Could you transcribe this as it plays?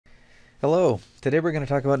Hello, today we're going to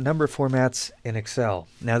talk about number formats in Excel.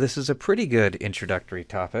 Now this is a pretty good introductory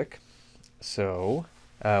topic. What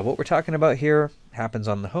we're talking about here happens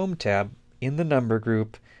on the Home tab in the number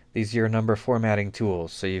group. These are your number formatting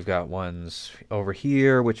tools. So you've got ones over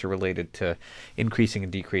here which are related to increasing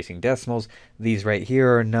and decreasing decimals. These right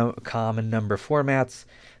here are common number formats.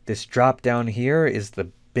 This drop down here is the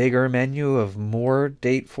bigger menu of more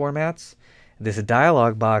date formats. This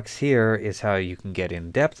dialog box here is how you can get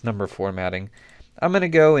in-depth number formatting. I'm going to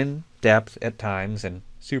go in depth at times and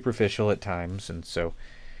superficial at times, and so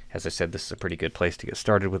as I said, this is a pretty good place to get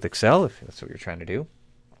started with Excel if that's what you're trying to do.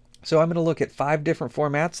 So I'm going to look at 5 different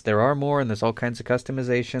formats. There are more and there's all kinds of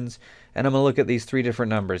customizations, and I'm going to look at these 3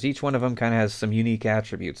 different numbers. Each one of them kind of has some unique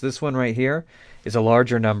attributes. This one right here is a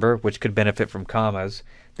larger number which could benefit from commas.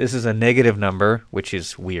 This is a negative number, which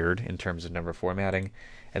is weird in terms of number formatting.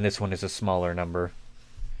 And this one is a smaller number.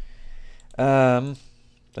 Don't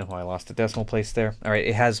know why I lost a decimal place there. All right,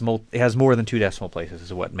 it has more than 2 decimal places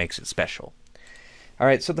is what makes it special. All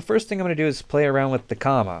right, so the first thing I'm going to do is play around with the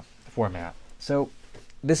comma format. So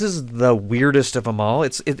this is the weirdest of them all.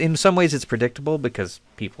 In some ways it's predictable because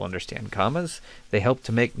people understand commas. They help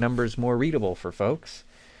to make numbers more readable for folks.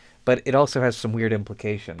 But it also has some weird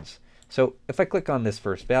implications. So if I click on this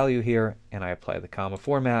first value here and I apply the comma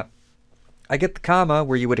format, I get the comma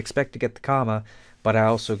where you would expect to get the comma, but I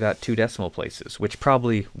also got 2 decimal places, which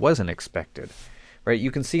probably wasn't expected. Right?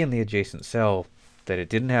 You can see in the adjacent cell that it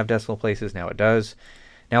didn't have decimal places, now it does.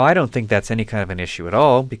 Now I don't think that's any kind of an issue at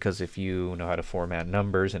all, because if you know how to format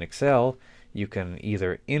numbers in Excel, you can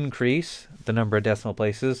either increase the number of decimal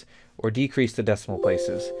places or decrease the decimal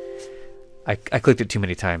places. I clicked it too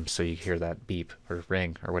many times, so you hear that beep or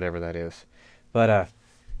ring or whatever that is. But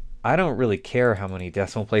I don't really care how many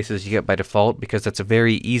decimal places you get by default because that's a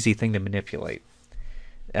very easy thing to manipulate.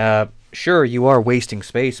 Sure, you are wasting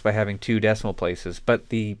space by having 2 decimal places, but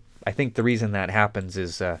I think the reason that happens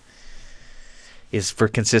is for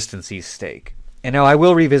consistency's sake. And now I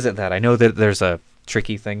will revisit that. I know that there's a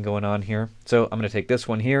tricky thing going on here. So I'm going to take this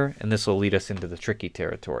one here, and this will lead us into the tricky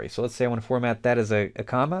territory. So let's say I want to format that as a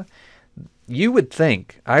comma. I would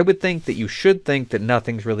think that you should think that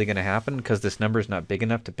nothing's really going to happen because this number is not big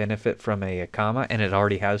enough to benefit from a comma, and it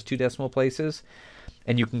already has 2 decimal places.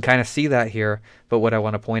 And you can kind of see that here, but what I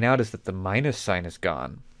want to point out is that the minus sign is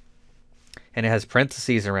gone. And it has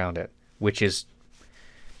parentheses around it, which is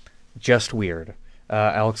just weird.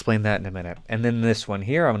 I'll explain that in a minute. And then this one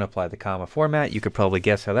here, I'm going to apply the comma format. You could probably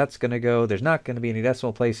guess how that's going to go. There's not going to be any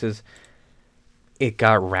decimal places. It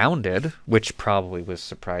got rounded, which probably was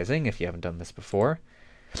surprising if you haven't done this before.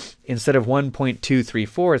 Instead of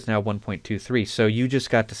 1.234, it's now 1.23. So you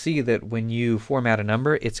just got to see that when you format a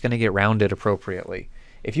number, it's going to get rounded appropriately.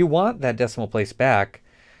 If you want that decimal place back,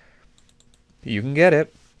 you can get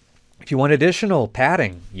it. If you want additional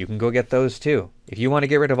padding, you can go get those too. If you want to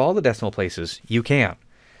get rid of all the decimal places, you can.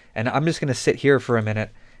 And I'm just going to sit here for a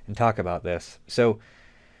minute and talk about this. So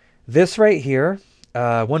this right here,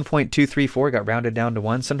 1.234 got rounded down to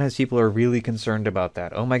 1. Sometimes people are really concerned about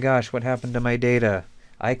that. Oh my gosh, what happened to my data?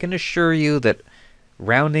 I can assure you that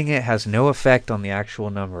rounding it has no effect on the actual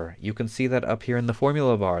number. You can see that up here in the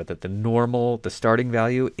formula bar, that the starting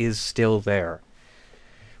value is still there.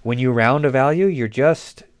 When you round a value,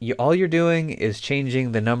 all you're doing is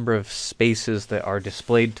changing the number of spaces that are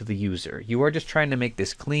displayed to the user. You are just trying to make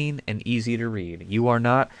this clean and easy to read. You are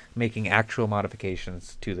not making actual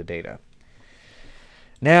modifications to the data.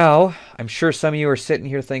 Now, I'm sure some of you are sitting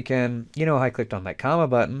here thinking, I clicked on that comma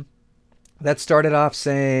button. That started off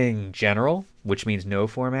saying general, which means no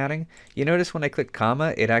formatting. You notice when I click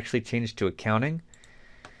comma, it actually changed to accounting.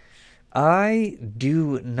 I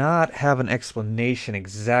do not have an explanation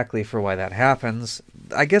exactly for why that happens.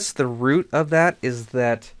 I guess the root of that is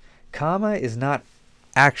that comma is not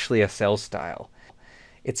actually a cell style.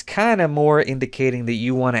 It's kind of more indicating that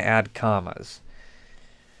you want to add commas.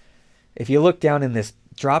 If you look down in this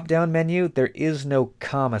drop-down menu, there is no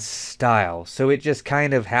comma style, so it just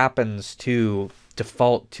kind of happens to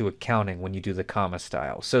default to accounting when you do the comma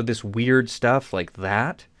style. So this weird stuff like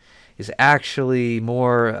that is actually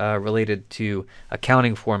more related to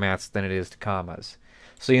accounting formats than it is to commas.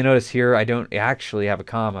 So you notice here I don't actually have a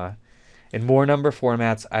comma. In more number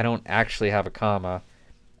formats, I don't actually have a comma.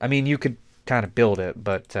 I mean, you could kind of build it,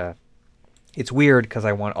 but it's weird because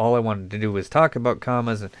all I wanted to do was talk about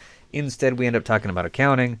commas, and instead, we end up talking about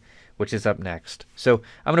accounting, which is up next. So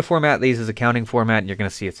I'm going to format these as accounting format, and you're going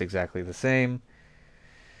to see it's exactly the same.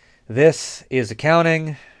 This is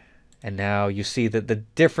accounting, and now you see that the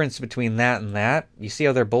difference between that and that, you see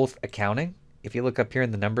how they're both accounting? If you look up here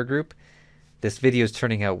in the number group, This video is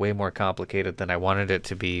turning out way more complicated than I wanted it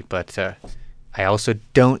to be, but I also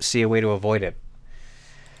don't see a way to avoid it.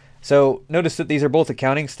 So notice that these are both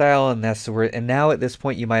accounting style, and now at this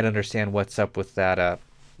point you might understand what's up with that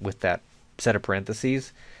set of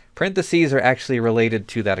parentheses. Parentheses are actually related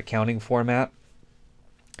to that accounting format.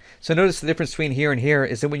 So notice the difference between here and here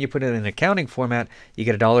is that when you put it in an accounting format, you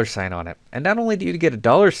get a dollar sign on it. And not only do you get a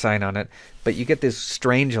dollar sign on it, but you get this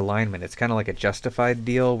strange alignment. It's kind of like a justified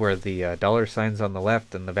deal where the dollar sign's on the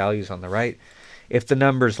left and the value's on the right. If the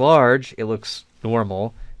number's large, it looks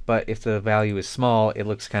normal. But if the value is small, it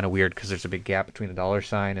looks kind of weird because there's a big gap between the dollar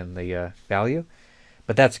sign and the value.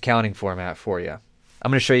 But that's accounting format for you.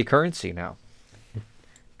 I'm going to show you currency now.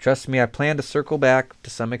 Trust me, I plan to circle back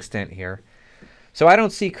to some extent here. So I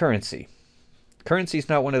don't see currency. Currency is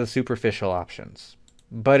not one of the superficial options,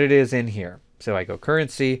 but it is in here. So I go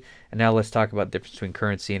currency, and now let's talk about the difference between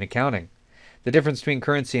currency and accounting. The difference between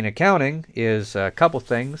currency and accounting is a couple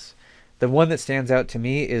things. The one that stands out to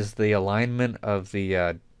me is the alignment of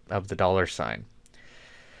the dollar sign.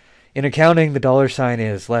 In accounting, the dollar sign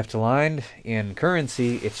is left aligned. In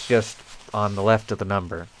currency, it's just on the left of the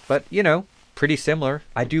number. But, you know, pretty similar.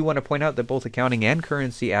 I do want to point out that both accounting and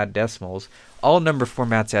currency add decimals. All number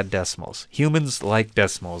formats add decimals. Humans like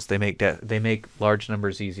decimals. They make large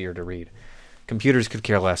numbers easier to read. Computers could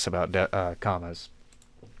care less about commas.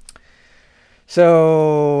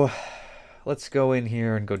 So let's go in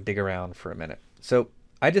here and go dig around for a minute. So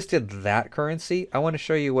I just did that currency. I want to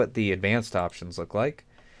show you what the advanced options look like.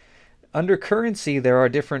 Under currency, there are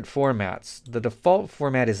different formats. The default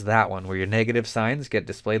format is that one, where your negative signs get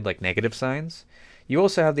displayed like negative signs. You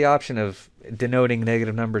also have the option of denoting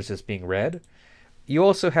negative numbers as being red. You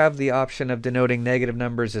also have the option of denoting negative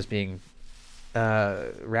numbers as being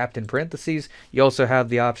wrapped in parentheses. You also have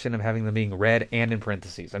the option of having them being red and in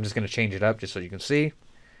parentheses. I'm just going to change it up just so you can see.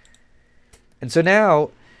 And so now,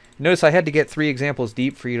 notice I had to get 3 examples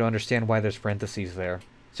deep for you to understand why there's parentheses there.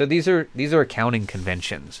 So these are accounting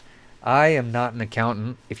conventions. I am not an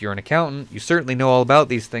accountant. If you're an accountant, you certainly know all about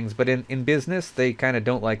these things, but in business, they kind of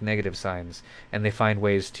don't like negative signs, and they find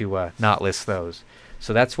ways to not list those.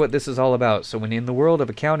 So that's what this is all about. So when in the world of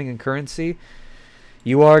accounting and currency,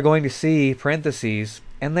 you are going to see parentheses,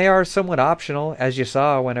 and they are somewhat optional, as you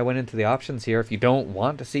saw when I went into the options here. If you don't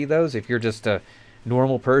want to see those, if you're just a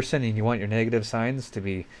normal person and you want your negative signs to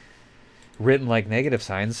be written like negative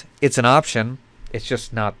signs, it's an option. It's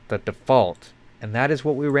just not the default. And that is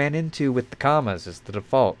what we ran into with the commas, is the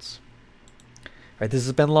defaults. All right, this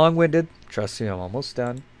has been long-winded. Trust me, I'm almost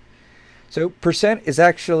done. So percent is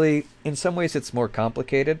actually, in some ways, it's more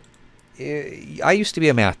complicated. I used to be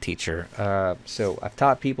a math teacher, so I've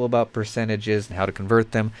taught people about percentages and how to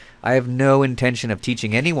convert them. I have no intention of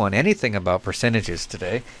teaching anyone anything about percentages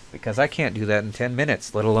today, because I can't do that in 10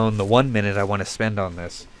 minutes, let alone the 1 minute I want to spend on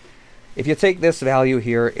this. If you take this value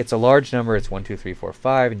here, it's a large number, it's 1, 2, 3, 4,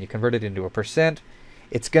 5, and you convert it into a percent,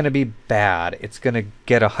 it's going to be bad. It's going to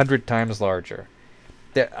get 100 times larger.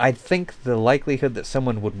 I think the likelihood that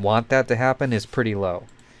someone would want that to happen is pretty low.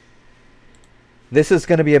 This is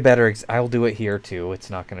going to be a better, I'll do it here too. It's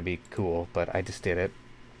not going to be cool, but I just did it.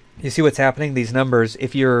 You see what's happening? These numbers,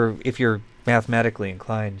 if you're mathematically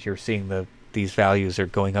inclined, you're seeing these values are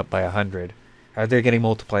going up by 100. They're getting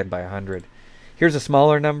multiplied by 100. Here's a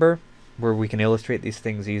smaller number where we can illustrate these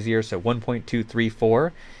things easier. So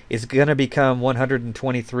 1.234 is going to become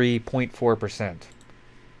 123.4%,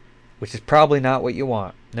 which is probably not what you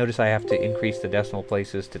want. Notice I have to increase the decimal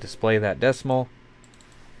places to display that decimal.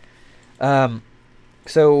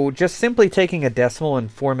 So just simply taking a decimal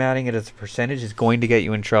and formatting it as a percentage is going to get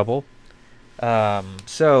you in trouble. And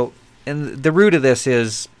the root of this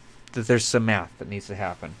is that there's some math that needs to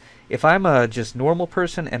happen. If I'm a just normal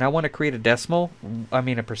person and I want to create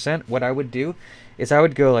a percent, what I would do is I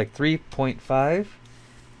would go like 3.5,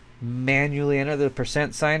 manually enter the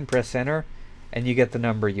percent sign, press enter, and you get the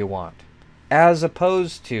number you want. As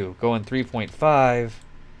opposed to going 3.5,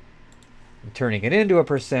 turning it into a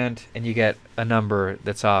percent, and you get a number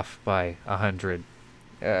that's off by 100,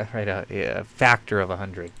 a factor of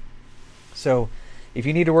 100. So if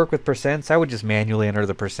you need to work with percents, I would just manually enter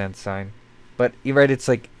the percent sign. But you're right, it's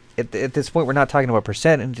like at this point we're not talking about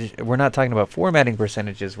percent, we're not talking about formatting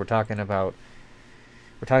percentages. We're talking about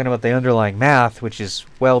the underlying math, which is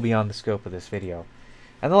well beyond the scope of this video.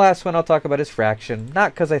 And the last one I'll talk about is fraction.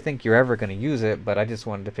 Not because I think you're ever going to use it, but I just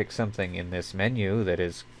wanted to pick something in this menu that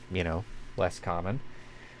is, less common.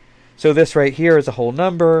 So this right here is a whole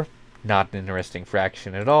number, not an interesting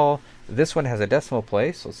fraction at all. This one has a decimal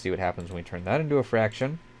place. Let's see what happens when we turn that into a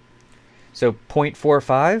fraction. So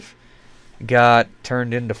 0.45 got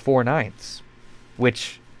turned into 4/9,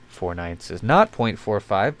 which 4/9 is not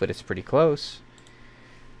 0.45, but it's pretty close.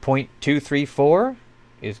 0.234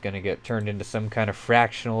 is going to get turned into some kind of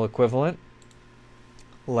fractional equivalent,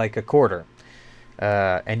 like a quarter.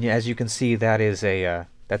 And as you can see, that is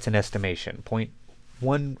that's an estimation.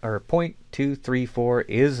 0.234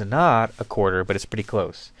 is not a quarter, but it's pretty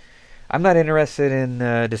close. I'm not interested in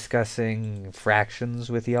discussing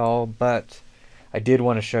fractions with y'all, but I did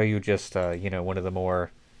want to show you just one of the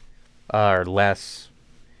more or less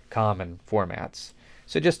common formats.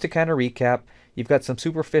 So just to kind of recap, you've got some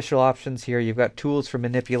superficial options here. You've got tools for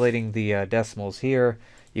manipulating the decimals here.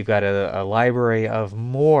 You've got a library of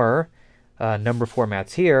more number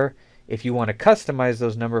formats here. If you want to customize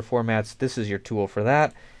those number formats, this is your tool for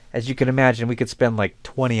that. As you can imagine, we could spend like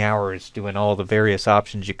 20 hours doing all the various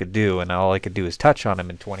options you could do, and all I could do is touch on them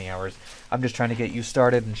in 20 hours. I'm just trying to get you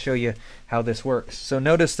started and show you how this works. So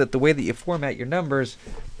notice that the way that you format your numbers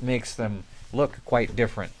makes them look quite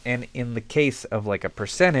different. And in the case of like a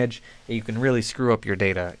percentage, you can really screw up your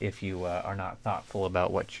data if you are not thoughtful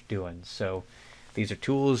about what you're doing. So these are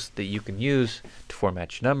tools that you can use to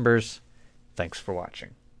format your numbers. Thanks for watching.